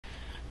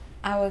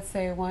I would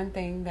say one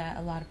thing that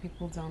a lot of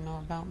people don't know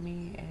about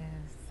me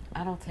is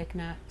I don't take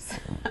naps.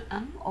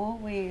 I'm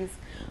always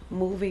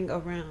moving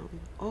around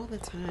all the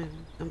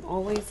time. I'm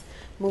always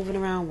moving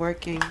around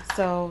working.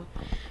 So,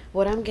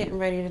 what I'm getting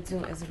ready to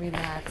do is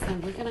relax.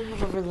 And we're going to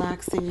have a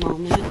relaxing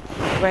moment.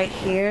 Right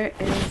here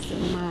is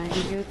my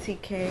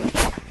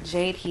UTK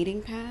Jade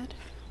heating pad.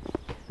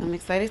 I'm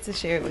excited to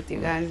share it with you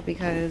guys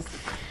because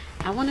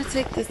I want to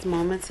take this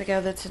moment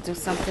together to do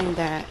something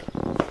that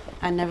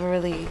I never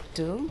really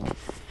do,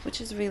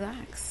 which is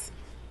relax.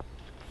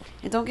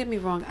 And don't get me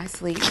wrong, I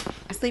sleep.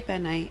 I sleep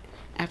at night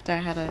after I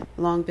had a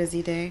long,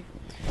 busy day.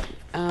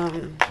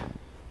 I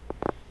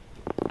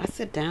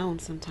sit down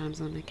sometimes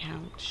on the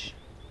couch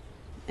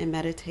and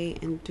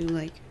meditate and do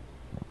like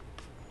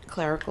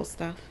clerical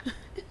stuff.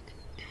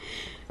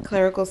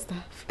 Clerical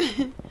stuff.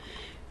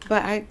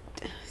 But I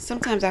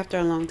sometimes after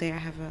a long day I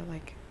have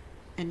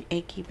an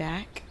achy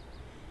back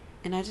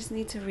and I just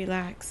need to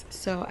relax.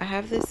 So I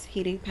have this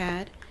heating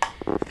pad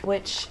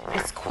which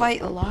is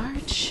quite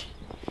large.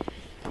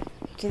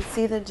 You can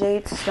see the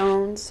jade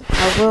stones.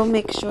 I will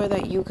make sure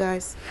that you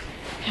guys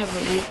have a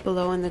link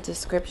below in the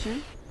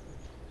description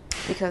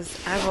because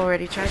I've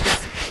already tried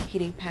this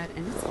heating pad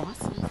and it's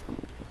awesome.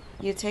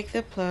 You take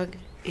the plug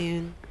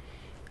and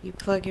you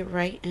plug it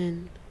right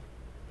in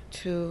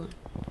to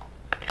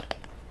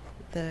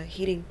the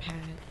heating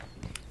pad,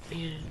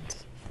 and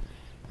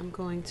I'm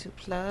going to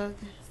plug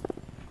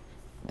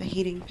the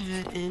heating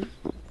pad in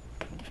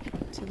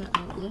to the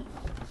outlet.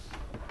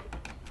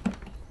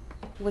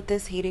 With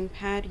this heating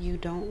pad, you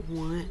don't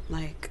want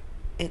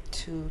it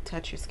to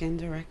touch your skin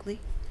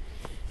directly.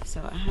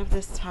 So I have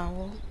this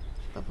towel,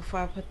 but before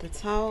I put the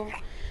towel,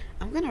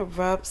 I'm gonna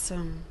rub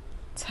some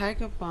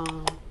Tiger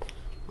Balm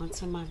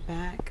onto my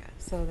back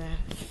so that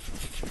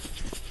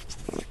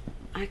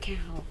I can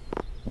help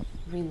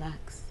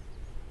relax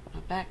my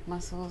back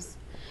muscles.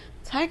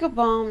 Tiger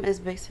Balm is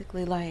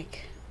basically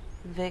like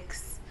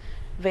Vicks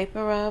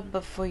Vapor Rub,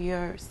 but for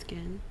your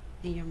skin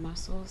and your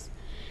muscles.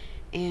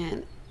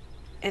 And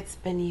it's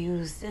been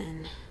used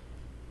in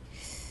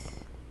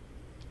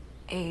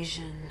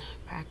Asian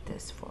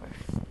practice for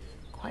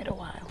quite a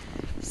while.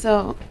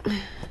 So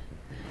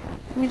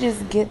let me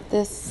just get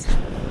this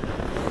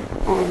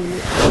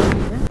on.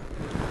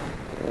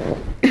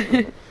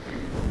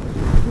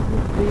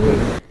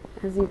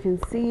 As you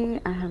can see,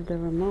 I have the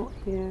remote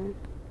here.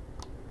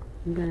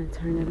 I'm going to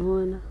turn it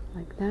on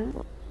like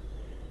that.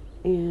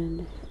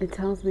 And it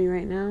tells me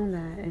right now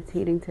that it's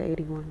heating to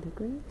 81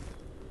 degrees.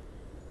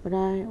 But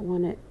I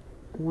want it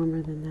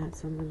warmer than that,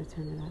 so I'm going to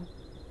turn it up.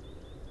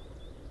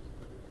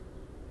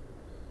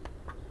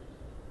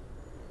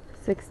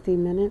 60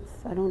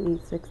 minutes. I don't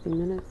need 60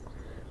 minutes.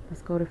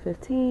 Let's go to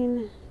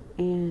 15.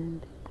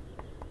 And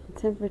the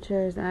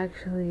temperature is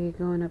actually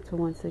going up to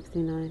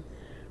 169.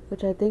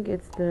 Which I think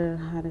it's the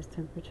hottest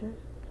temperature.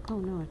 Oh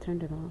no, I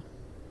turned it off.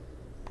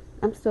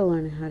 I'm still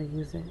learning how to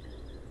use it.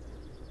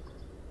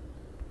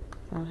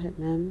 So I'll hit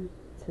mem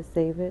to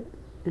save it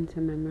into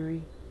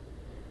memory.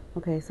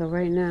 Okay, so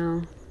right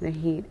now the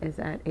heat is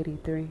at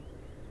 83.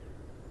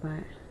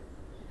 But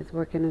it's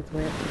working its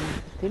way up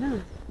to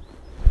 159.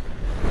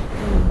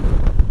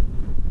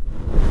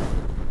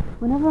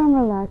 Whenever I'm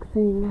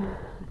relaxing,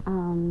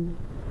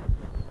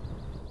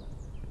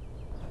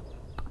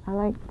 I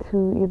like to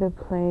either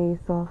play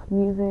soft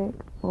music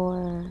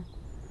or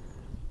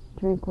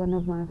drink one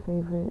of my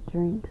favorite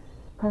drinks,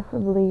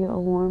 preferably a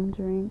warm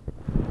drink.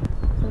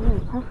 So yeah,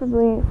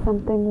 preferably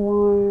something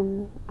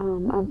warm.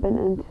 I've been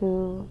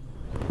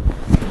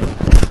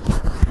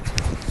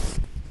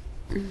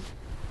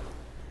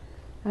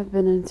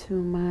into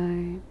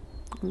my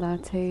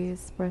latte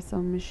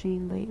espresso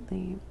machine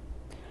lately.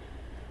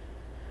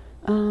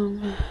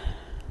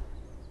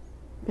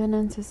 Been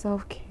into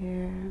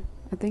self-care.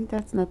 I think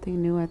that's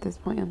nothing new at this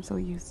point. I'm so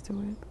used to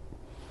it.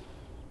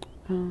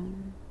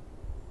 And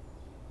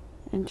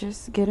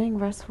just getting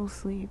restful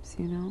sleeps,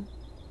 you know.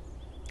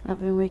 I've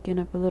been waking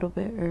up a little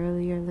bit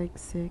earlier, like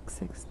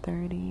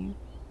 6:30.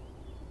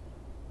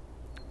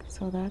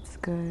 So that's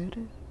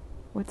good.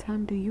 What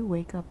time do you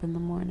wake up in the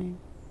morning?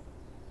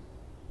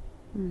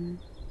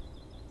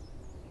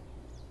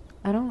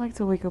 I don't like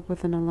to wake up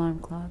with an alarm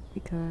clock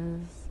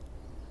because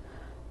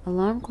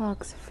alarm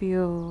clocks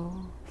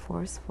feel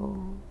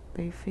forceful.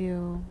 They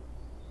feel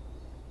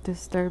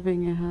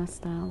disturbing and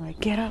hostile. Like,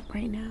 get up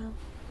right now.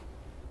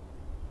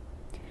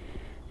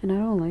 And I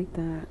don't like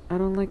that. I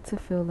don't like to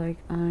feel like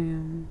I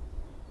am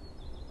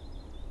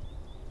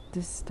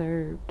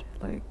disturbed,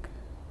 like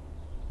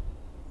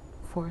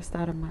forced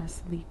out of my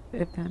sleep,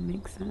 if that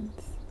makes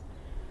sense.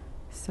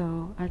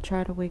 So I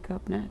try to wake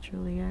up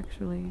naturally,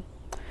 actually.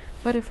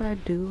 But if I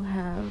do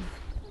have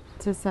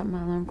to set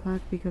my alarm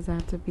clock because I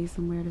have to be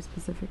somewhere at a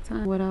specific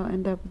time, what I'll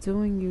end up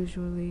doing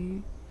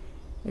usually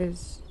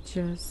is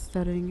just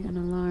setting an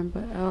alarm.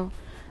 But I'll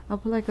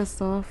put like a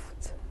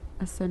soft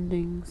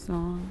ascending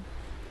song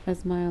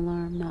as my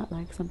alarm, not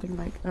like something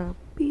like a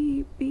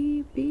beep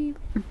beep beep.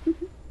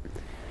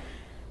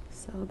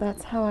 So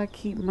that's how I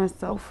keep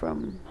myself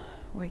from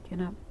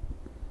waking up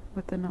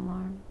with an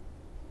alarm.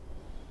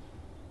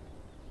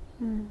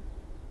 Hmm.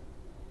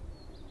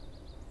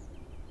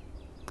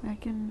 I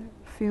can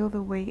feel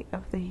the weight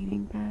of the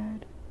heating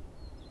pad.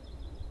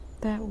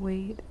 That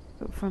weight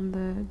from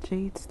the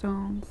jade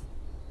stones.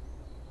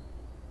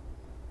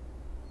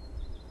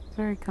 It's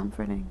very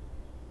comforting.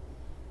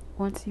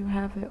 Once you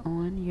have it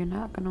on, you're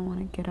not going to want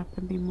to get up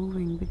and be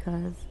moving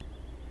because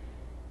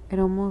it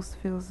almost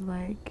feels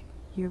like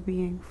you're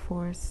being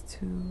forced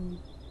to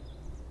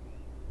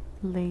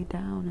lay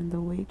down, and the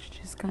weights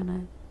just kind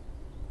of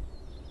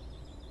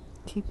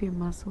keep your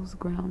muscles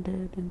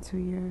grounded into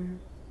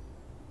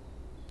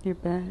your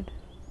bed.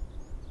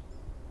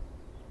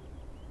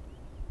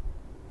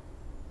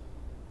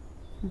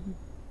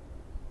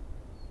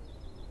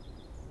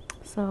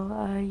 So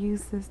I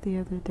used this the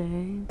other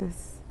day,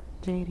 this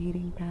jade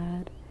heating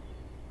pad,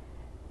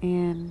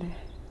 and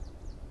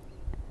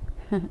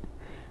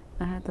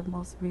I had the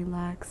most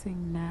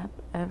relaxing nap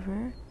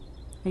ever.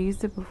 I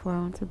used it before I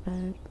went to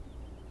bed,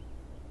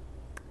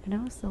 and it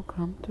was so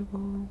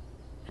comfortable,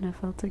 and I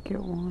felt it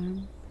get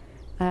warm.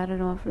 I had it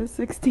on for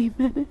 60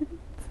 minutes.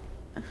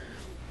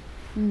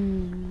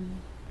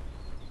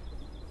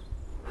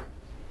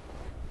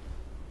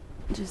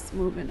 Just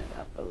moving it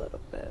up a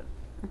little bit.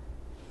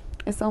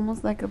 It's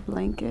almost like a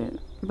blanket,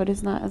 but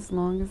it's not as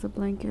long as a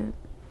blanket.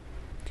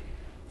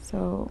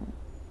 So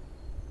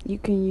you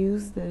can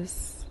use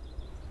this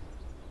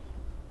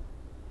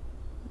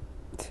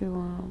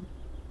to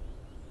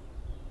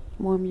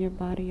warm your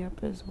body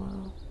up as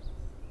well.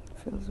 It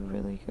feels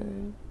really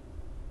good.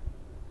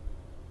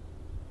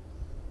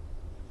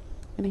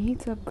 And it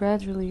heats up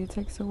gradually. It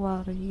takes a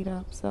while to heat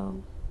up,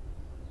 so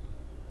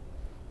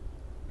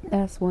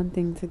that's one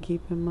thing to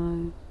keep in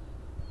mind.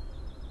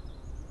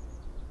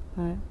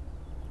 But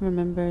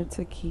remember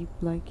to keep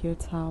like your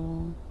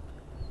towel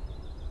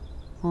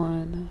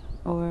on,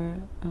 or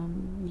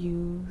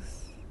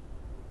use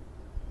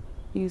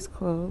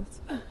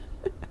clothes.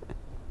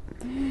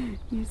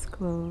 Use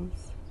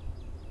clothes.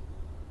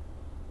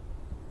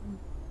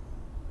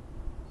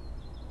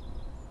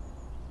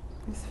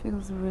 This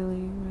feels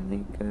really,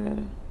 really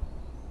good.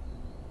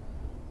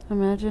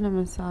 Imagine a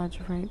massage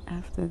right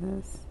after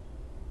this.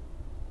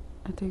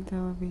 I think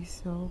that would be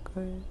so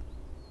good.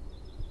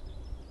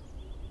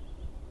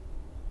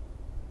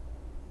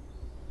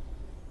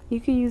 You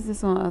can use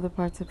this on other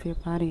parts of your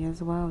body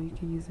as well. You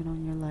can use it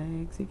on your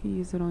legs. You can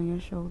use it on your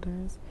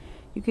shoulders.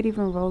 You could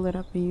even roll it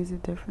up and use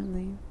it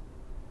differently.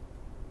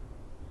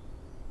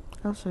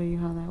 I'll show you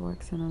how that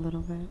works in a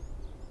little bit.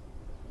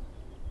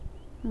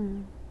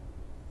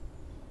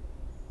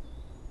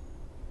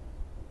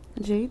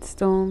 Jade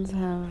stones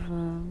have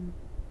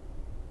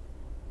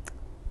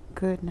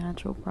good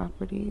natural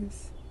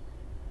properties.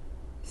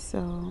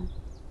 So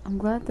I'm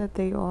glad that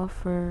they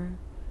offer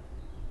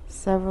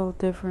several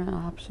different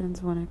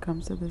options when it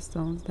comes to the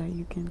stones that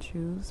you can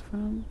choose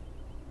from.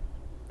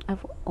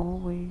 I've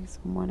always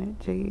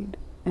wanted jade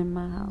in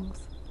my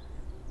house.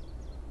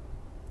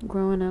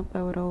 Growing up,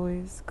 I would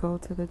always go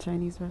to the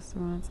Chinese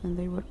restaurants and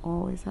they would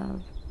always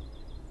have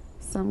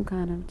some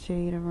kind of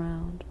jade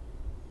around.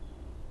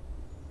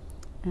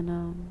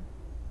 And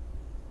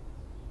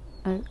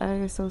I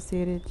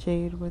associated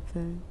jade with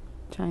the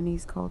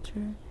Chinese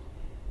culture,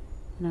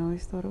 and I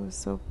always thought it was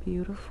so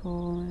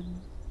beautiful. And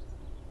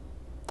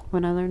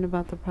when I learned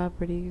about the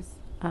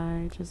properties,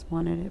 I just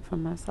wanted it for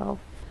myself.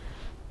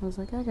 I was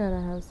like, I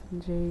gotta have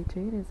some jade.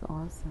 Jade is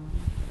awesome.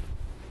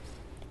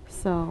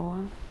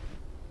 So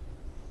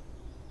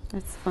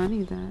it's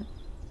funny that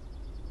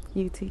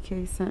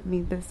UTK sent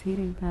me this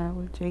heating pad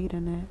with jade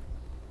in it,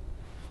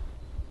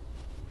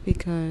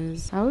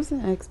 because I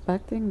wasn't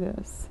expecting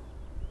this.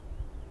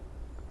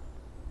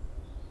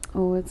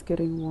 Oh, it's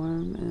getting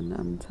warm, and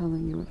I'm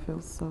telling you, it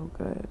feels so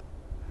good.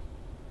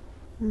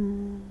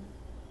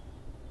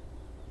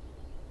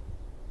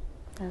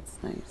 That's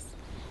nice.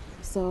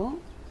 So,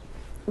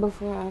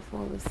 before I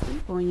fall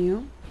asleep on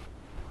you,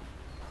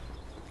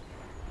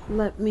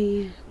 let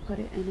me put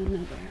it in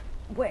another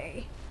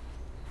way.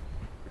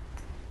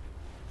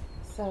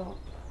 So,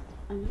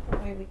 another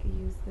way we can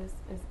use this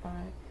is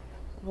by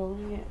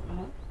rolling it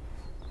up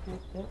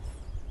like this.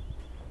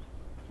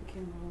 You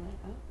can roll it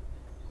up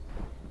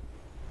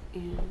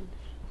and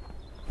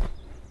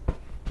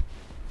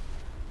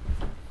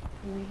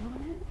lay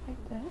on it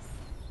like this.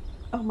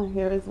 Oh, my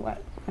hair is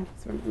wet. I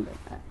just remembered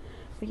that.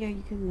 But yeah,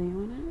 you can lay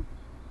on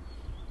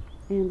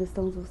it, and the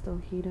stones will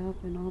still heat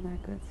up and all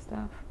that good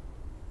stuff.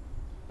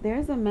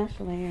 There's a mesh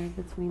layer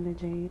between the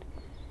jade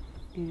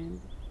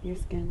and your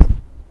skin.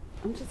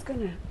 I'm just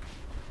gonna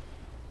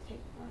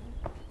take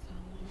one,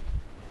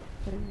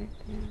 put it right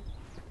there.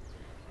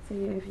 So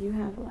yeah, if you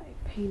have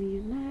like pain in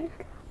your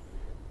neck,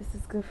 this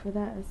is good for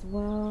that as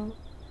well.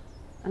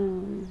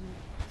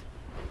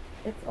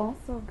 It's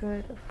also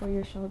good for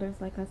your shoulders,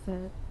 like I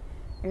said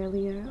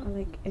earlier, or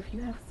like if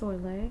you have sore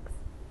legs,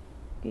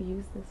 you can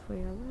use this for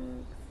your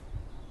legs.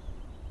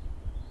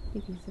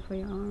 You can use it for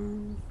your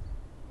arms.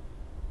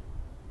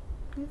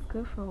 It's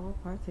good for all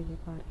parts of your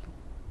body.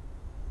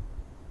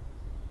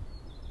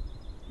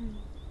 I'm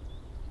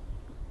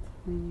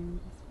telling you,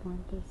 this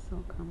warmth is so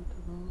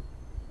comfortable.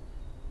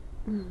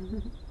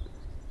 Love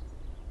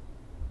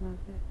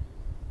it.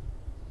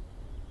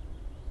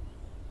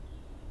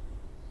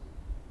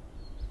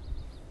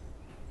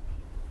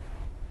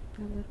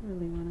 I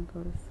literally want to go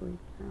to sleep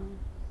now.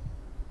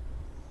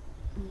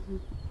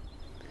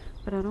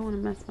 But I don't want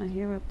to mess my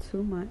hair up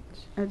too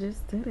much. I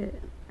just did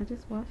it. I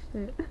just washed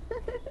it.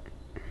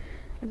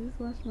 I just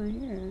washed my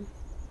hair.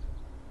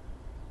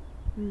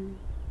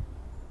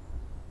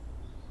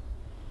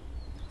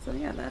 So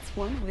yeah, that's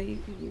one way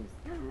you can use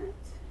that.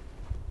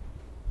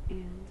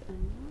 And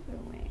another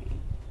way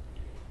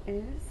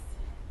is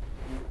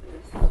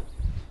this.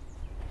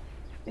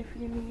 If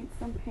you need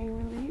some pain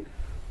relief,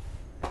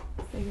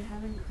 say you're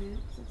having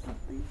cramps or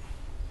something,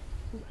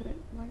 you put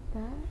it like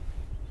that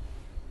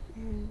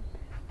and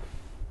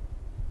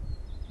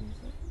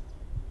use it.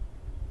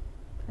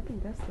 I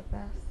think that's the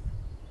best.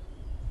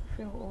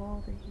 Feel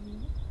all the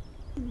heat.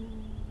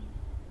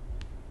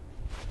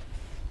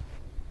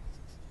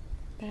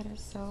 That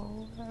is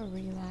so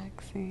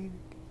relaxing.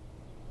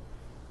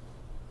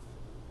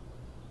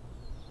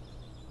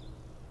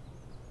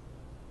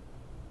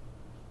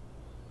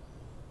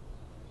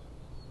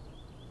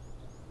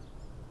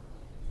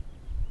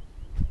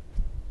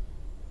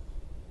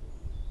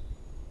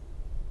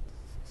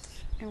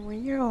 And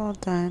when you're all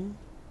done,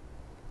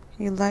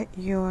 you let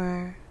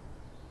your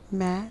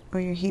mat or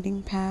your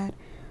heating pad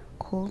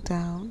cool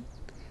down,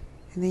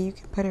 and then you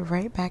can put it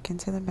right back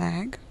into the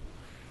bag.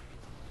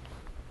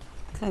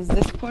 Because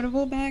this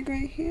portable bag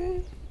right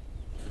here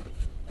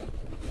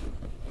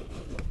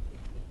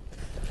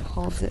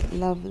holds it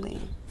lovely.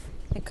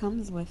 It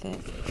comes with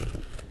it.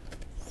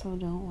 So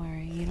don't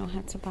worry, you don't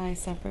have to buy a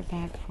separate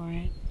bag for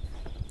it.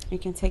 You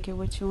can take it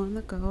with you on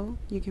the go.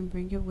 You can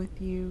bring it with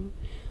you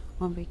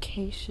on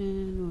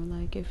vacation, or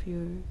like if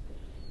you're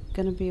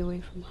gonna be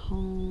away from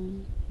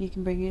home, you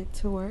can bring it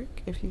to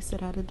work if you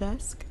sit at a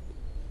desk.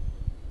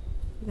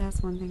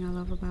 That's one thing I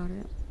love about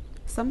it.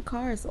 Some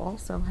cars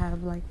also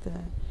have like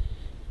the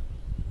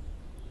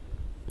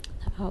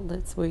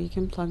outlets where you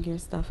can plug your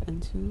stuff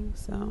into,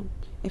 so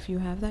if you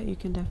have that, you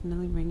can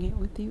definitely bring it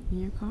with you in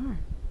your car.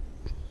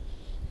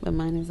 But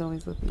mine is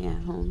always with me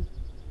at home,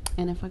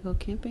 and if I go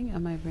camping, I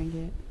might bring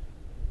it,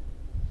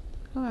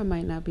 or I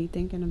might not be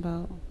thinking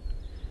about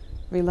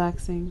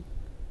relaxing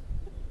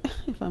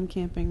if I'm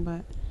camping,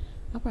 but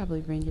I'll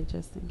probably bring it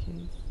just in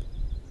case.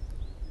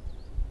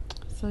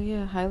 So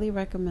yeah, highly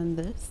recommend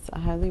this. I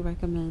highly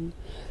recommend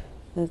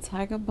the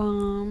Tiger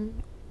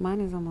Balm. Mine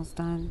is almost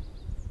done.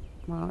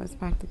 Well, it's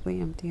practically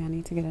empty. I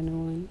need to get a new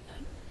one.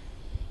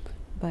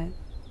 But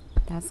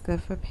that's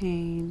good for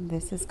pain.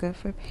 This is good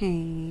for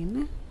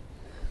pain.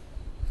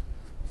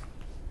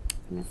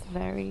 And it's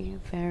very,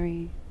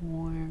 very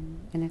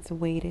warm. And it's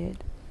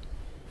weighted.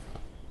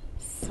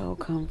 So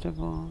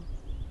comfortable.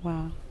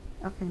 Wow.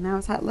 Okay, now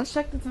it's hot. Let's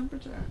check the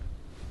temperature.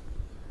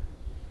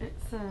 It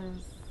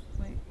says,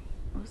 wait,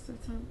 what's the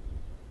temp?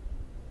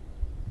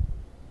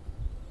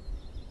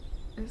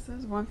 It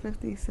says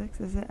 156.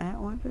 Is it at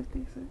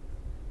 156?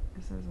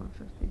 It says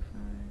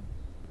 155.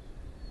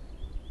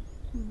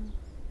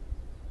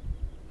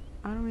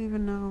 I don't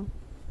even know.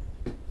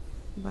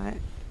 But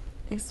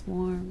it's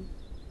warm.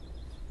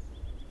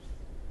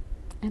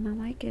 And I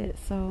like it.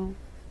 So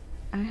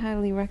I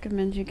highly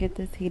recommend you get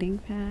this heating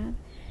pad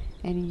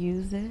and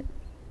use it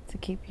to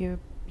keep your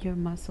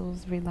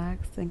muscles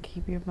relaxed and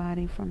keep your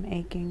body from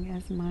aching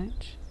as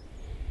much.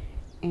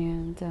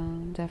 And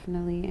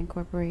definitely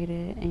incorporate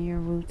it in your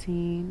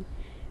routine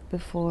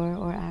before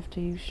or after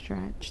you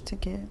stretch to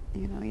get,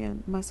 your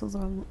muscles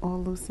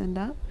all loosened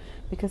up,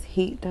 because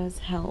heat does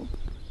help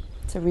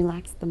to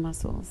relax the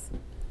muscles.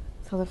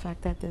 So the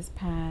fact that this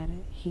pad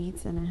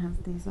heats and it has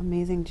these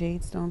amazing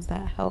jade stones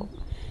that help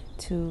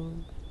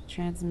to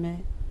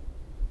transmit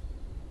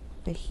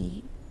the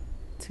heat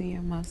to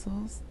your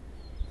muscles,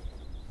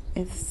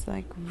 it's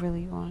like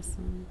really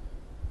awesome.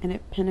 And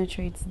it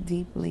penetrates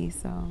deeply,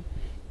 so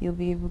you'll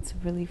be able to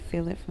really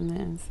feel it from the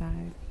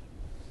inside.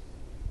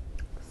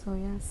 So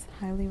yes,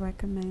 highly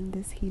recommend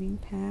this heating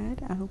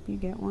pad. I hope you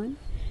get one.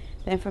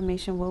 The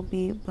information will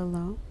be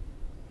below.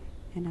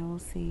 And I will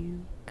see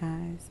you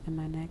guys in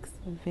my next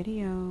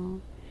video.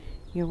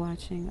 You're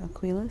watching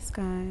Aquila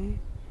Sky.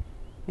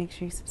 Make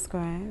sure you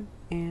subscribe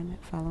and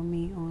follow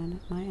me on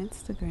my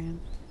Instagram,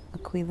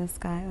 Aquila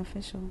Sky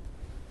Official.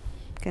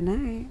 Good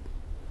night.